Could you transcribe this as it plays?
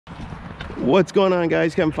What's going on,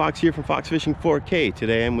 guys? Kevin Fox here from Fox Fishing 4K.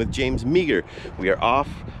 Today I'm with James Meger. We are off.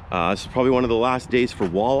 This is probably one of the last days for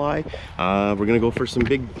walleye. We're gonna go for some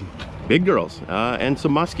big girls and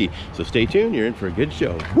some musky. So stay tuned, you're in for a good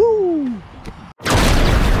show. Woo!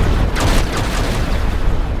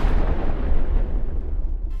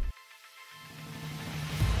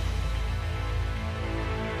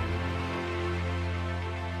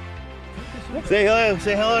 Say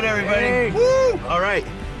hello to everybody. Hey. Woo! All right,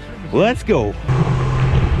 let's go.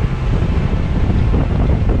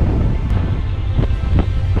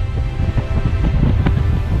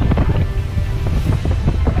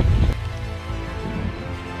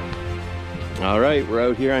 All right, we're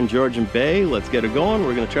out here on Georgian Bay. Let's get it going.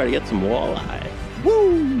 We're gonna try to get some walleye.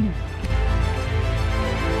 Woo!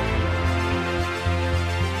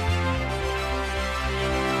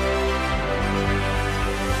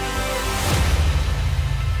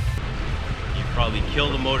 Probably kill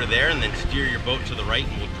the motor there and then steer your boat to the right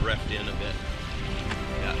and we'll drift in a bit.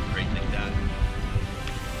 Yeah, right like that.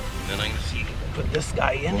 And then I'm gonna see, put this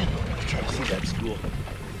guy in and I'm gonna try to see that school.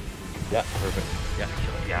 Yeah, perfect. Yeah,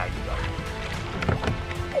 kill it. Yeah, you got it.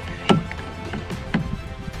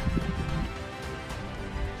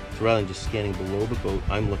 So rather than just scanning below the boat,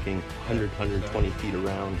 I'm looking 100, 120 feet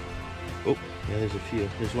around. Oh, yeah, there's a few.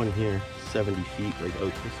 There's one here, 70 feet right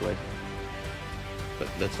out this way. But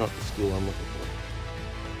that's not the school I'm looking for.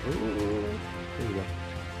 Ooh, there we go.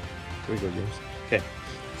 There we go, James. Okay,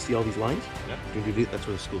 see all these lines? Yeah. That's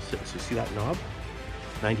where the school sits. So see that knob?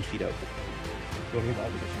 90 feet out. Go to that.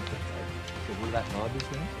 So where that knob is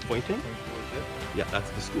now? Pointing? Yeah, that's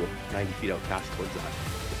the school. 90 feet out, cast towards that.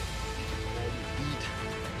 90 feet.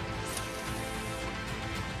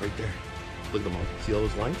 Right there. Look at them all. See all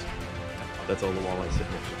those lines? That's all the walleye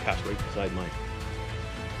sitting there. So cast right beside mine.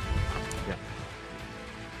 Yeah.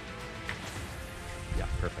 Yeah,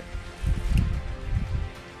 perfect.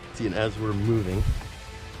 See, and as we're moving,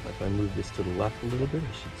 if I move this to the left a little bit,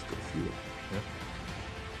 I should still see it. Yeah.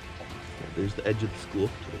 There's the edge of the school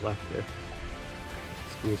to the left there.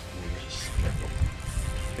 School's just...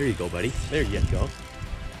 There you go, buddy. There you go.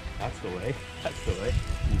 That's the way. That's the way.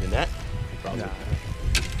 Even that. Probably. Yeah.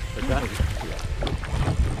 Like that? Yeah.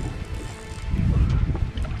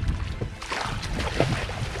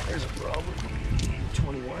 There's a problem.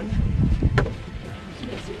 21.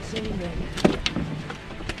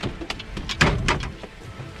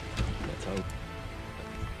 That's how.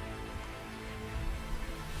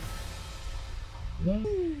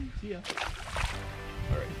 See ya.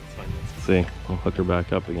 Alright, it's fine. Let's see. I'll hook her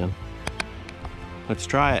back up again. Let's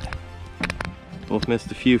try it. Both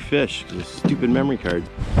missed a few fish because of stupid memory cards.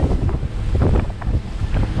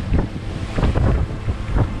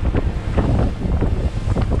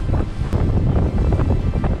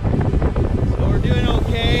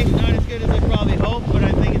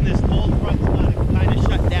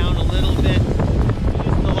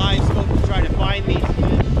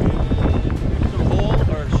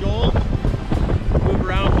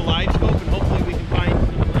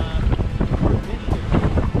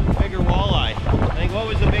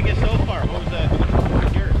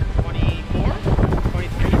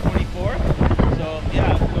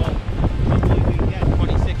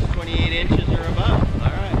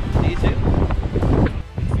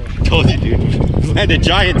 Told you, dude. Landed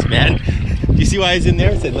giants, man. Do you see why I was in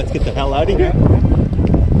there? I said, let's get the hell out of here.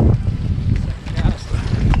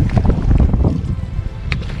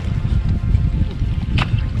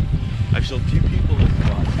 I've showed 2 people this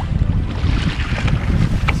spot.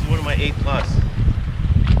 This is one of my 8+.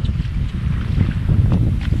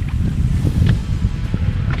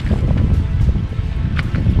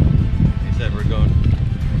 They said we're going.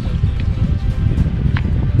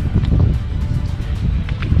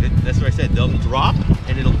 That's what I said, they'll drop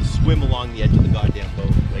and it'll swim along the edge of the goddamn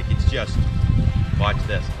boat. Like, it's just, watch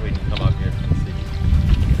this. Wait, you come up here. Let's see.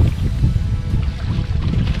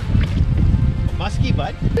 A musky,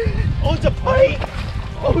 bud? Oh, it's a pike!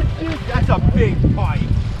 Oh, dude, that's a big pike.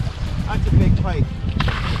 That's a big pike.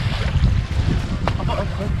 Oh,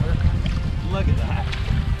 look at that.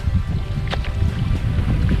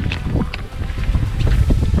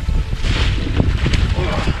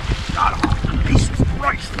 Oh, God, Jesus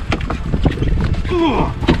Christ.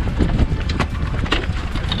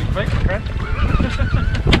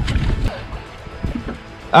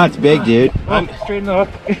 That's big, dude. Straighten up.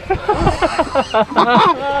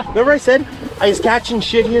 Remember I said I was catching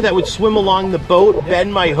shit here that would swim along the boat,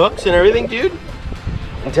 bend my hooks and everything, dude?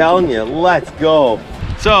 I'm telling you, let's go.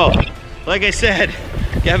 So, like I said,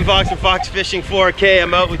 Kevin Fox from Fox Fishing 4K.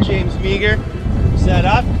 I'm out with James Meger. Set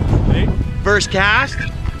up. First cast.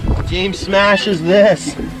 James smashes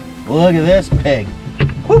this. Look at this pig.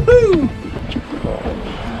 Woohoo!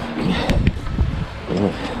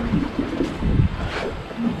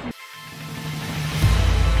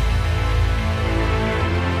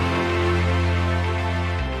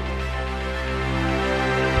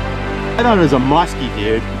 I thought it was a musky,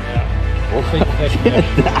 dude. Yeah. Look at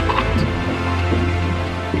that.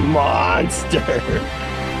 Monster.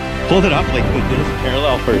 Hold it up like this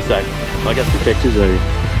parallel for a sec. I'll get some pictures of you.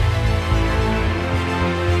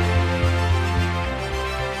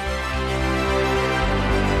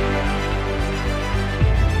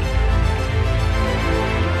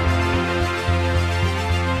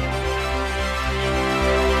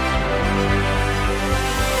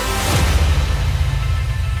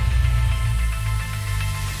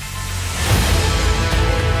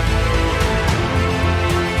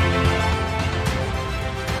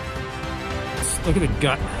 Look at the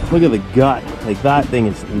gut. Look at the gut. Like that thing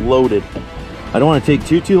is loaded. I don't want to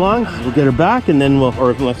take too long. We'll get her back and then we'll,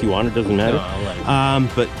 or unless you want, it doesn't matter. No, I'll let it.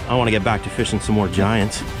 But I want to get back to fishing some more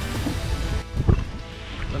giants.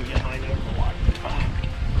 Let me get mine out of the water.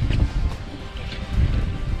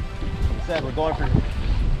 Like I said, we're going for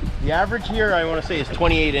the average here. I want to say is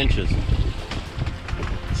 28 inches.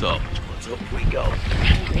 So let's hope we go.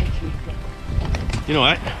 You know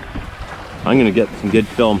what? I'm gonna get some good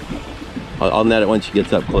film. I'll net it once she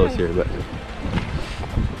gets up close here, but. As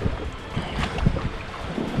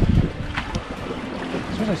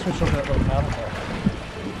soon as I switch over that little paddle car.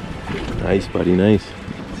 Nice, buddy, nice.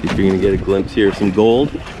 See if you're gonna get a glimpse here of some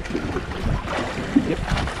gold. Yep.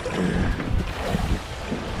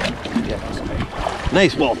 Yeah, that's okay.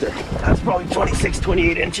 Nice, Walter. That's probably 26,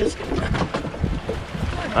 28 inches.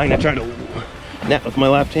 I'm gonna try to net with my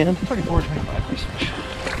left hand. 24, 25, please.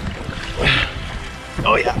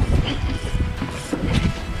 Oh yeah.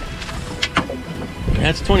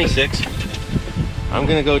 That's 26. I'm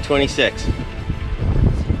gonna go 26.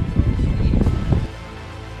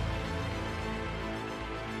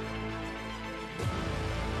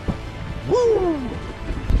 Woo!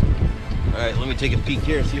 All right, let me take a peek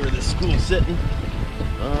here and see where this school's sitting.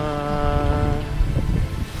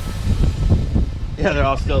 Yeah, they're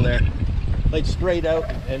all still there. Like straight out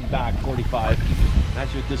and back, 45.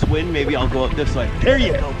 Actually, with this wind, maybe I'll go up this way. There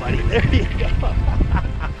you go, buddy. There you go.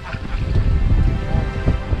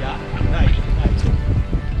 Yeah, nice, nice.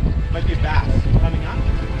 Might be a bass coming up.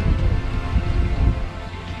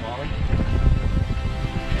 Smaller.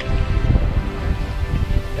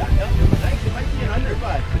 Yeah, no, nice. It might be an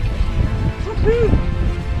underbite. Woohoo!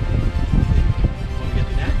 Want to get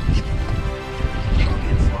the net?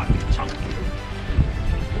 It's like chunky.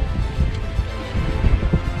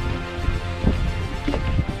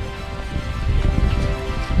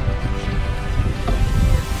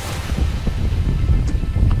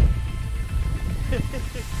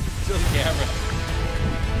 To the camera.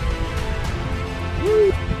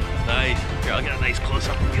 Woo. Nice. Here, I'll get a nice close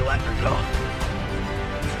up of you letting her go.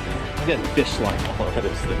 I'm getting fish slime all over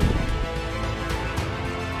this thing.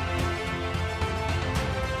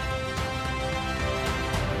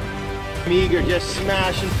 Meeger just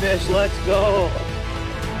smashing fish. Let's go.